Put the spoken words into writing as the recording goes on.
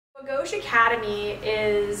Agōgē Academy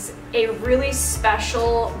is a really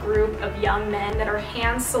special group of young men that are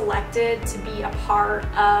hand-selected to be a part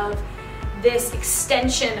of this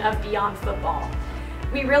extension of Beyond Football.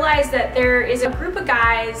 We realize that there is a group of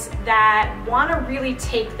guys that want to really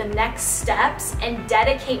take the next steps and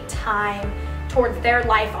dedicate time towards their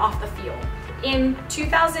life off the field. In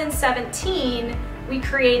 2017, we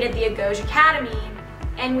created the Agōgē Academy,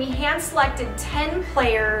 and we hand-selected 10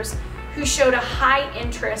 players who showed a high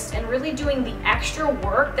interest in really doing the extra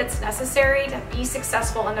work that's necessary to be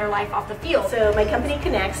successful in their life off the field. So my company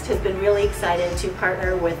Connext has been really excited to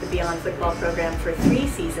partner with the Beyond Football program for 3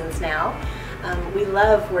 seasons now. We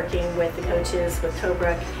love working with the coaches, with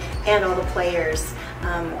Tobruk, and all the players.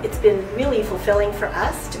 It's been really fulfilling for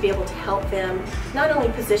us to be able to help them not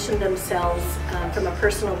only position themselves from a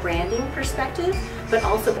personal branding perspective, but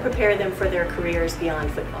also prepare them for their careers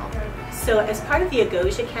beyond football. So as part of the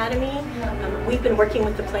Agōgē Academy, we've been working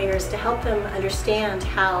with the players to help them understand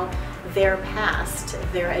how their past,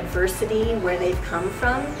 their adversity, where they've come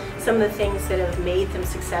from, some of the things that have made them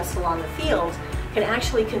successful on the field can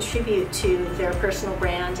actually contribute to their personal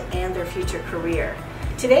brand and their future career.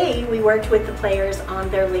 Today, we worked with the players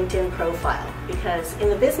on their LinkedIn profile, because in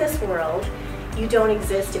the business world, you don't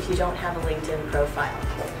exist if you don't have a LinkedIn profile.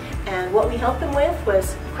 And what we helped them with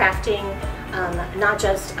was crafting not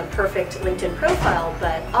just a perfect LinkedIn profile,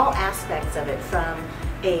 but all aspects of it, from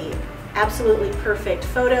a absolutely perfect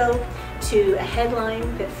photo to a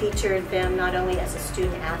headline that featured them not only as a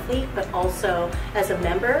student athlete, but also as a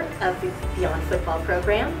member of the Beyond Football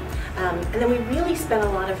program. And then we really spent a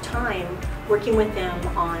lot of time working with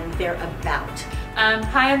them on their about.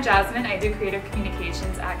 Hi, I'm Jasmine. I do creative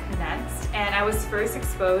communications at Connext, and I was first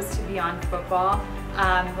exposed to Beyond Football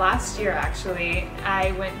last year actually.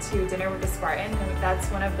 I went to dinner with the Spartan, and that's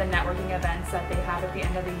one of the networking events that they have at the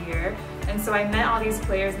end of the year. And so I met all these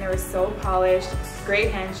players, and they were so polished,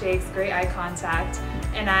 great handshakes, great eye contact,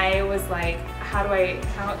 and I was like, how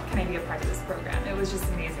can I be a part of this program? It was just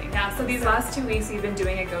amazing. Yeah, so these last 2 weeks we've been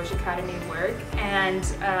doing Agōgē Academy work, and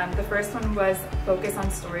the first one was focus on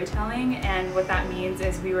storytelling, and what that means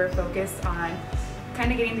is we were focused on kind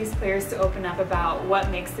of getting these players to open up about what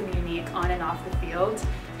makes them unique on and off the field,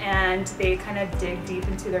 and they kind of dig deep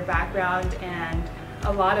into their background and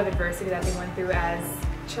a lot of adversity that they went through as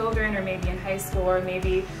children, or maybe in high school, or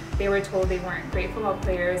maybe they were told they weren't great football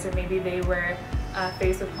players, or maybe they were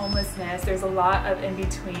faced with homelessness. There's a lot of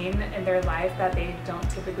in-between in their life that they don't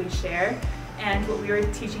typically share. And what we were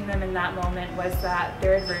teaching them in that moment was that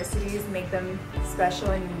their adversities make them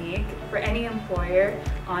special and unique for any employer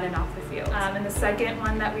on and off the field. And the second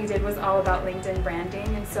one that we did was all about LinkedIn branding.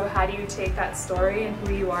 And so how do you take that story and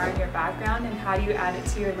who you are and your background, and how do you add it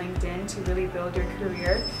to your LinkedIn to really build your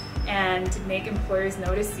career and make employers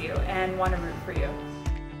notice you and want to root for you?